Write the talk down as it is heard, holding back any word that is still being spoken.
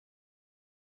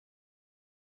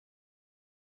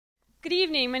Good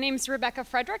evening. My name is Rebecca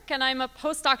Frederick, and I'm a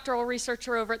postdoctoral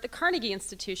researcher over at the Carnegie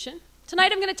Institution.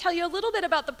 Tonight I'm going to tell you a little bit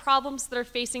about the problems that are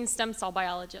facing stem cell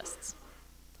biologists.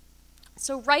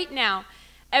 So right now,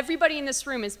 everybody in this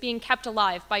room is being kept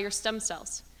alive by your stem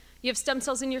cells. You have stem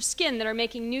cells in your skin that are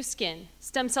making new skin,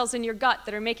 stem cells in your gut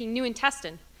that are making new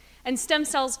intestine, and stem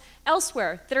cells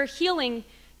elsewhere that are healing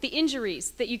the injuries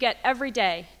that you get every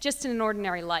day just in an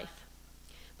ordinary life.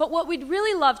 But what we'd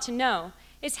really love to know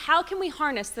is how can we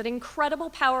harness that incredible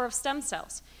power of stem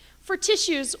cells for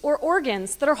tissues or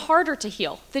organs that are harder to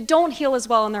heal, that don't heal as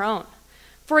well on their own.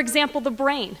 For example, the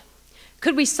brain.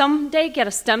 Could we someday get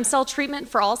a stem cell treatment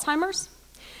for Alzheimer's?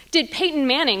 Did Peyton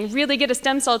Manning really get a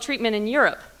stem cell treatment in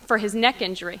Europe for his neck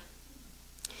injury?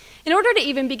 In order to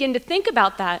even begin to think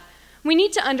about that, we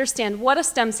need to understand what a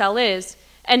stem cell is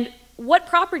and what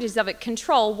properties of it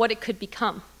control what it could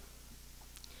become.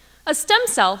 A stem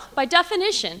cell, by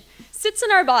definition, sits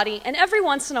in our body, and every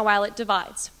once in a while it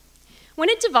divides. When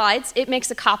it divides, it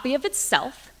makes a copy of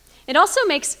itself. It also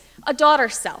makes a daughter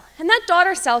cell, and that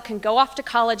daughter cell can go off to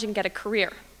college and get a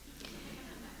career.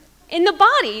 In the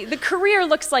body, the career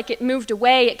looks like it moved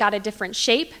away, it got a different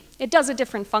shape, it does a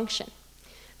different function.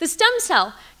 The stem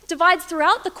cell divides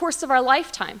throughout the course of our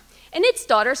lifetime, and its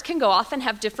daughters can go off and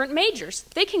have different majors.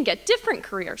 They can get different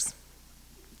careers.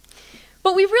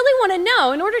 But we really want to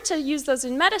know, in order to use those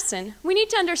in medicine, we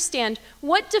need to understand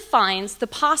what defines the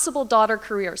possible daughter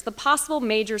careers, the possible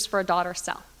majors for a daughter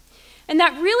cell. And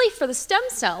that really, for the stem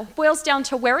cell, boils down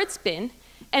to where it's been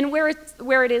and where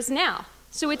it is now.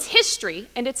 So its history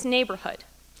and its neighborhood.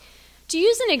 To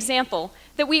use an example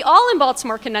that we all in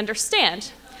Baltimore can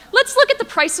understand, let's look at the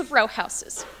price of row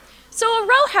houses. So a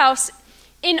row house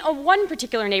in one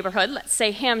particular neighborhood, let's say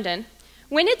Hamden,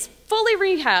 when it's fully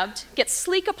rehabbed, gets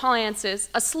sleek appliances,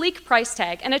 a sleek price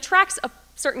tag, and attracts a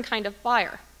certain kind of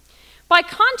buyer. By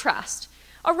contrast,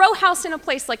 a row house in a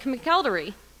place like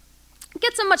McElderry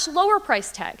gets a much lower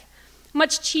price tag,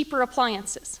 much cheaper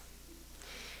appliances.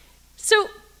 So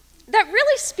that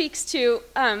really speaks to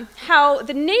how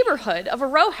the neighborhood of a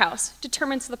row house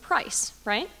determines the price,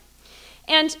 right?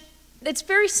 And it's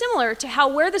very similar to how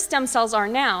where the stem cells are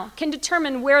now can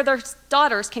determine where their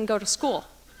daughters can go to school.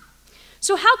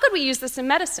 So how could we use this in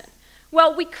medicine?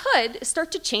 Well, we could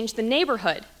start to change the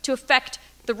neighborhood to affect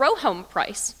the row home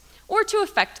price or to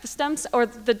affect the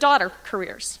the daughter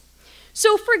careers.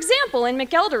 So for example, in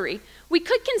McElderry, we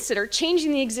could consider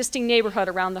changing the existing neighborhood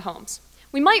around the homes.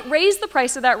 We might raise the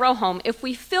price of that row home if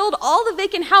we filled all the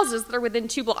vacant houses that are within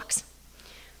 2 blocks.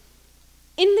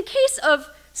 In the case of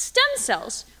stem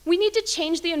cells, we need to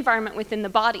change the environment within the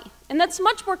body, and that's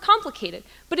much more complicated,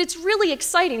 but it's really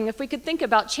exciting if we could think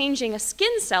about changing a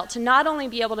skin cell to not only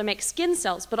be able to make skin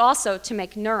cells, but also to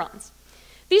make neurons.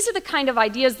 These are the kind of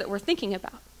ideas that we're thinking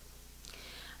about.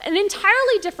 An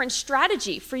entirely different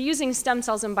strategy for using stem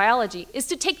cells in biology is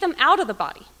to take them out of the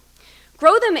body,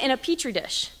 grow them in a petri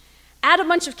dish, add a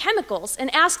bunch of chemicals,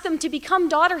 and ask them to become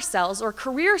daughter cells or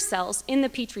career cells in the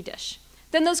petri dish.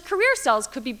 Then those career cells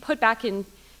could be put back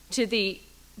into the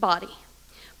body.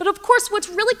 But of course, what's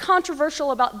really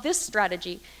controversial about this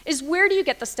strategy is where do you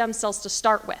get the stem cells to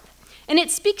start with? And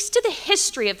it speaks to the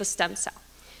history of the stem cell.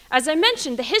 As I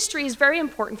mentioned, the history is very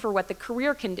important for what the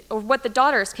career can do, or what the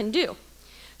daughters can do.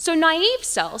 So naive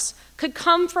cells could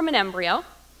come from an embryo.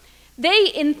 They,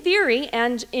 in theory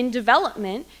and in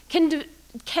development,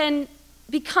 can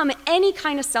become any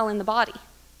kind of cell in the body.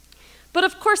 But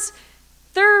of course,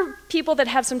 there are people that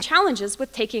have some challenges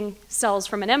with taking cells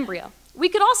from an embryo. We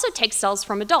could also take cells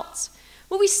from adults,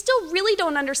 but we still really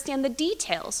don't understand the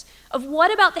details of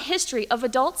what about the history of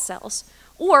adult cells,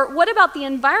 or what about the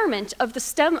environment of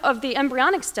the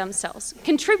embryonic stem cells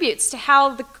contributes to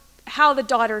how the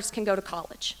daughters can go to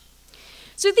college.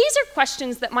 So these are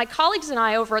questions that my colleagues and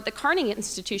I over at the Carnegie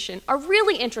Institution are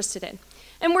really interested in,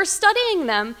 and we're studying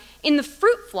them in the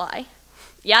fruit fly.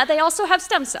 Yeah, they also have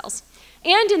stem cells,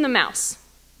 and in the mouse.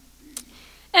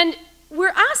 And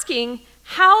we're asking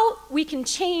how we can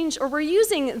change, or we're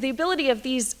using the ability of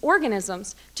these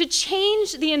organisms to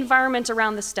change the environment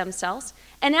around the stem cells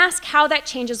and ask how that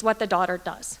changes what the daughter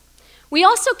does. We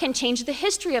also can change the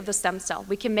history of the stem cell.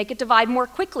 We can make it divide more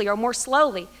quickly or more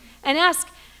slowly and ask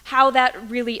how that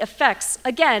really affects,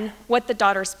 again, what the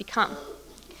daughters become.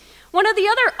 One of the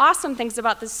other awesome things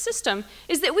about this system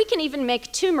is that we can even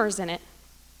make tumors in it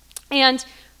and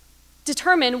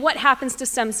determine what happens to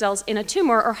stem cells in a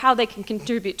tumor or how they can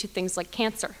contribute to things like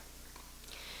cancer.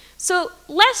 So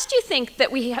lest you think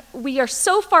that we are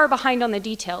so far behind on the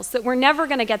details that we're never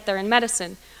going to get there in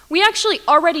medicine, we actually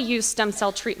already use stem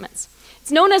cell treatments.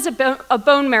 It's known as a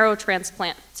bone marrow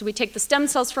transplant. So we take the stem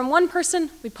cells from one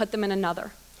person, we put them in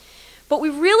another. but we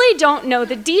really don't know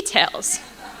the details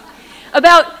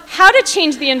about how to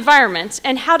change the environment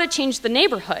and how to change the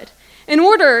neighborhood in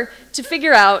order to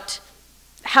figure out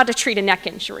how to treat a neck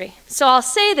injury. So I'll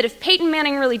say that if Peyton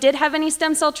Manning really did have any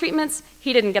stem cell treatments,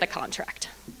 he didn't get a contract.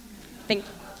 Thank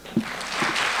you.